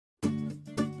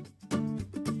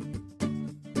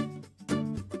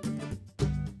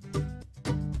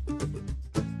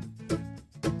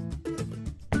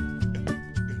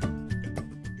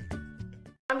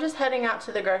just heading out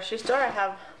to the grocery store. I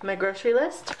have my grocery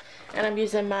list, and I'm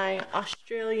using my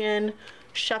Australian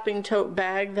shopping tote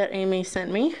bag that Amy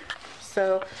sent me.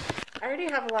 So I already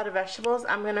have a lot of vegetables.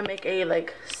 I'm gonna make a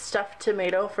like stuffed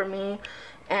tomato for me,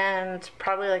 and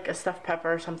probably like a stuffed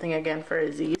pepper or something again for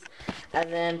Aziz.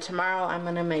 And then tomorrow I'm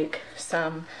gonna make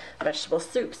some vegetable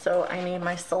soup. So I need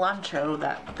my cilantro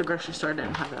that the grocery store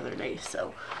didn't have the other day.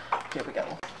 So here we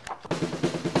go.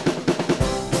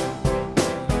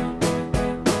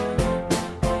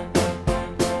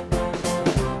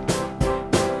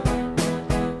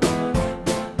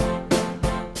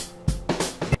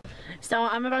 So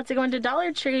I'm about to go into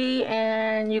Dollar Tree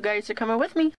and you guys are coming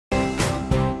with me.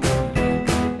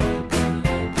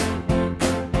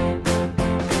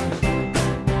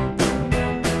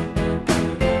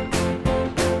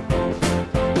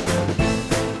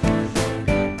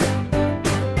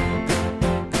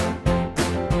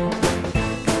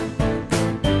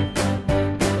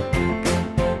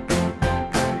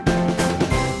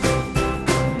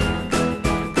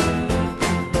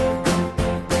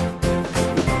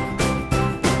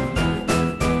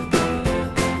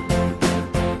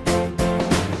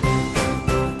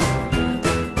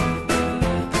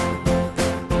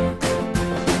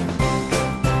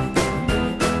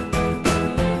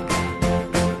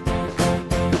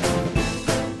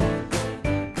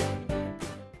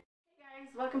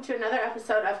 Welcome to another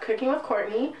episode of Cooking with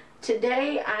Courtney.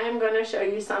 Today I am going to show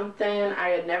you something I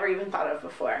had never even thought of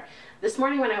before. This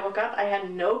morning when I woke up, I had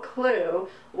no clue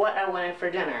what I wanted for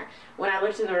dinner. When I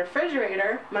looked in the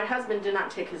refrigerator, my husband did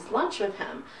not take his lunch with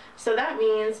him. So that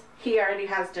means he already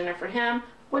has dinner for him.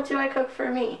 What do I cook for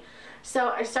me? So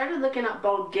I started looking up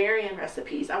Bulgarian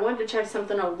recipes. I wanted to try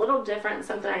something a little different,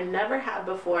 something I never had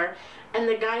before, and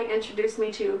the guy introduced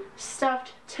me to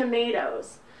stuffed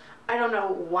tomatoes. I don't know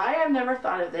why I've never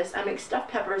thought of this. I make stuffed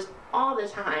peppers all the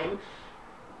time.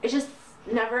 It just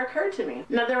never occurred to me.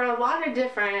 Now there are a lot of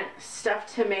different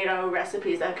stuffed tomato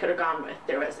recipes I could have gone with.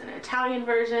 There was an Italian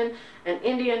version, an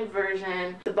Indian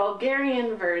version, the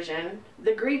Bulgarian version,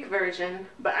 the Greek version,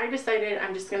 but I decided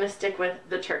I'm just going to stick with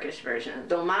the Turkish version.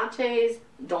 DOMATES,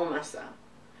 DOLMASl.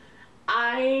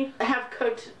 I have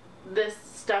cooked this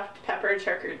stuffed pepper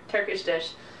Turkish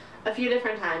dish a few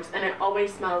different times and it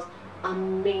always smells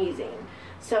amazing.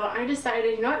 So I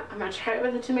decided, you know what, I'm going to try it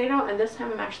with a tomato, and this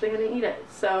time I'm actually going to eat it.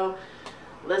 So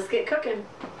let's get cooking.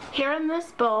 Here in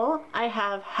this bowl I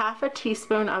have half a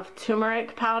teaspoon of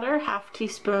turmeric powder, half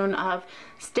teaspoon of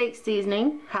steak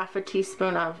seasoning, half a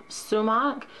teaspoon of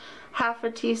sumac, half a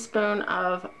teaspoon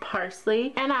of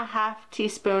parsley, and a half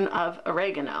teaspoon of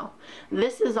oregano.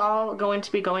 This is all going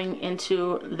to be going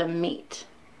into the meat.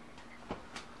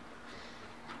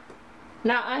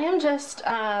 Now I am just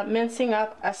mincing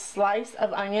up a slice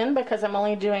of onion because I'm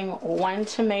only doing one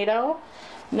tomato.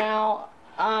 Now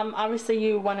obviously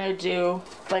you want to do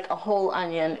like a whole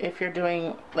onion if you're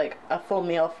doing like a full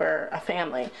meal for a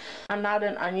family. I'm not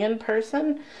an onion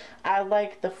person. I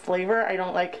like the flavor. I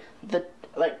don't like the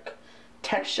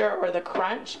texture or the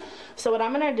crunch. So what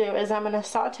I'm going to do is I'm going to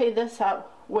saute this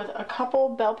up with a couple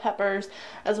bell peppers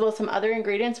as well as some other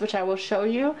ingredients which I will show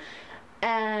you.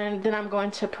 And then I'm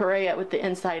going to puree it with the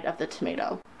inside of the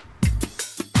tomato.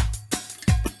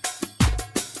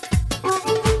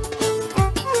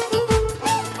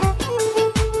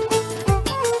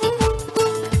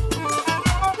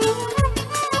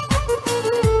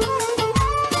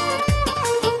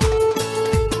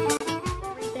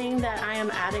 Everything that I am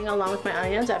adding along with my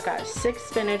onions, I've got 6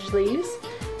 spinach leaves,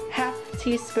 half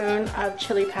teaspoon of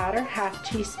chili powder, half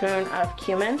teaspoon of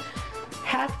cumin,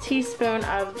 half teaspoon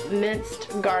of minced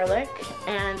garlic,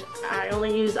 and I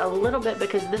only use a little bit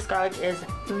because this garlic is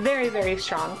very, very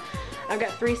strong. I've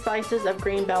got 3 slices of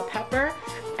green bell pepper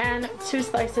and 2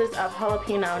 slices of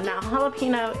jalapeno. Now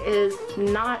jalapeno is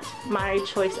not my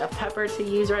choice of pepper to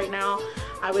use right now.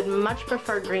 I would much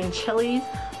prefer green chilies,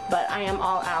 but I am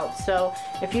all out. So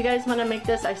if you guys want to make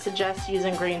this, I suggest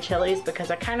using green chilies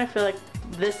because I kind of feel like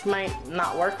this might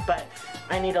not work, but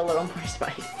I need a little more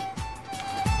spice.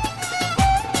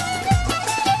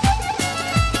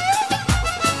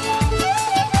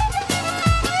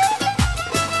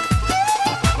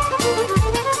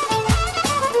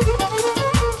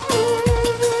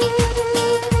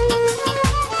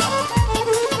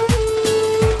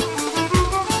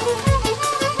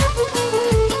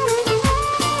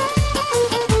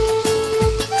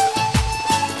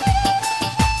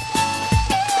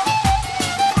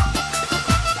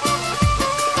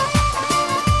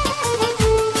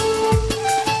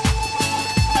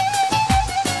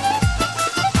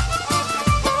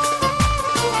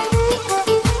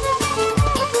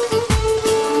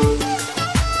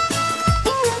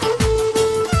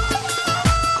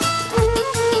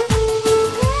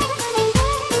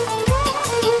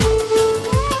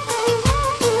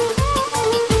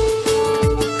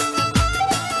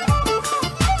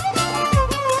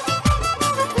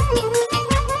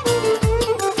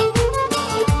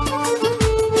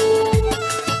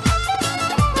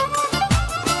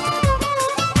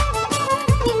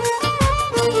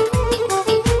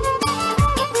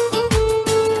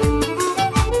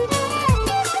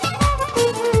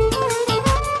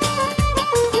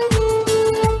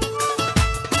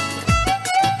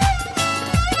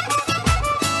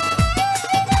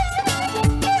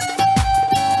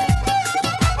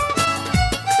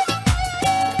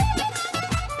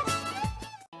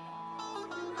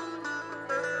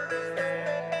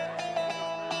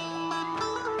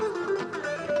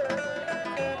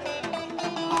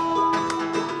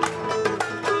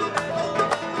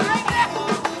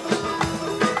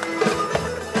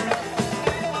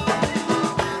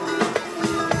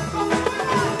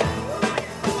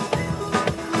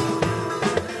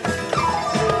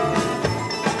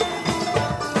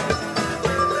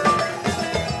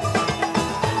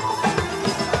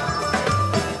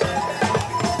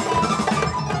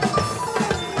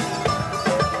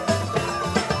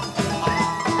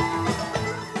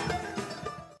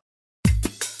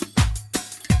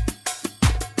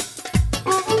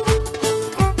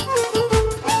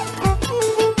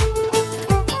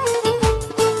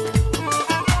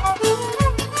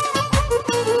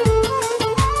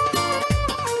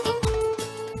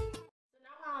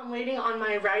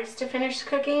 my rice to finish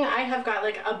cooking, I have got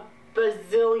like a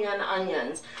bazillion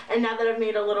onions. And now that I've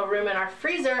made a little room in our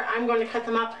freezer, I'm going to cut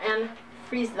them up and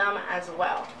freeze them as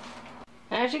well.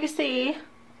 As you can see,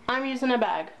 I'm using a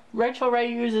bag. Rachel Ray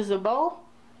uses a bowl.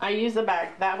 I use a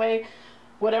bag. That way,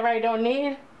 whatever I don't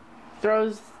need,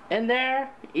 throws in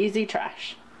there, easy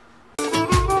trash.